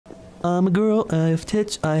I'm a girl, I have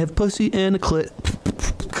tits, I have pussy and a clit.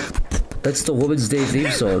 That's the Women's Day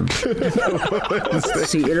theme song.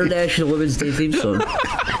 It's the International Women's Day theme song.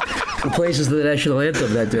 It plays as the national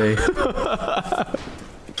anthem that day.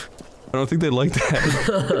 I don't think they like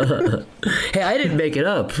that. Hey, I didn't make it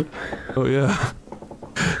up. Oh yeah,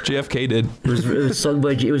 JFK did.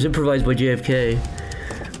 It was improvised by JFK.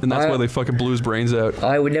 And that's why they fucking blew his brains out.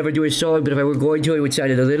 I would never do a song, but if I were going to, it would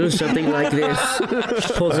sound a little something like this.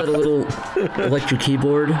 Just pulls out a little electric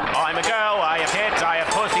keyboard. I'm a girl.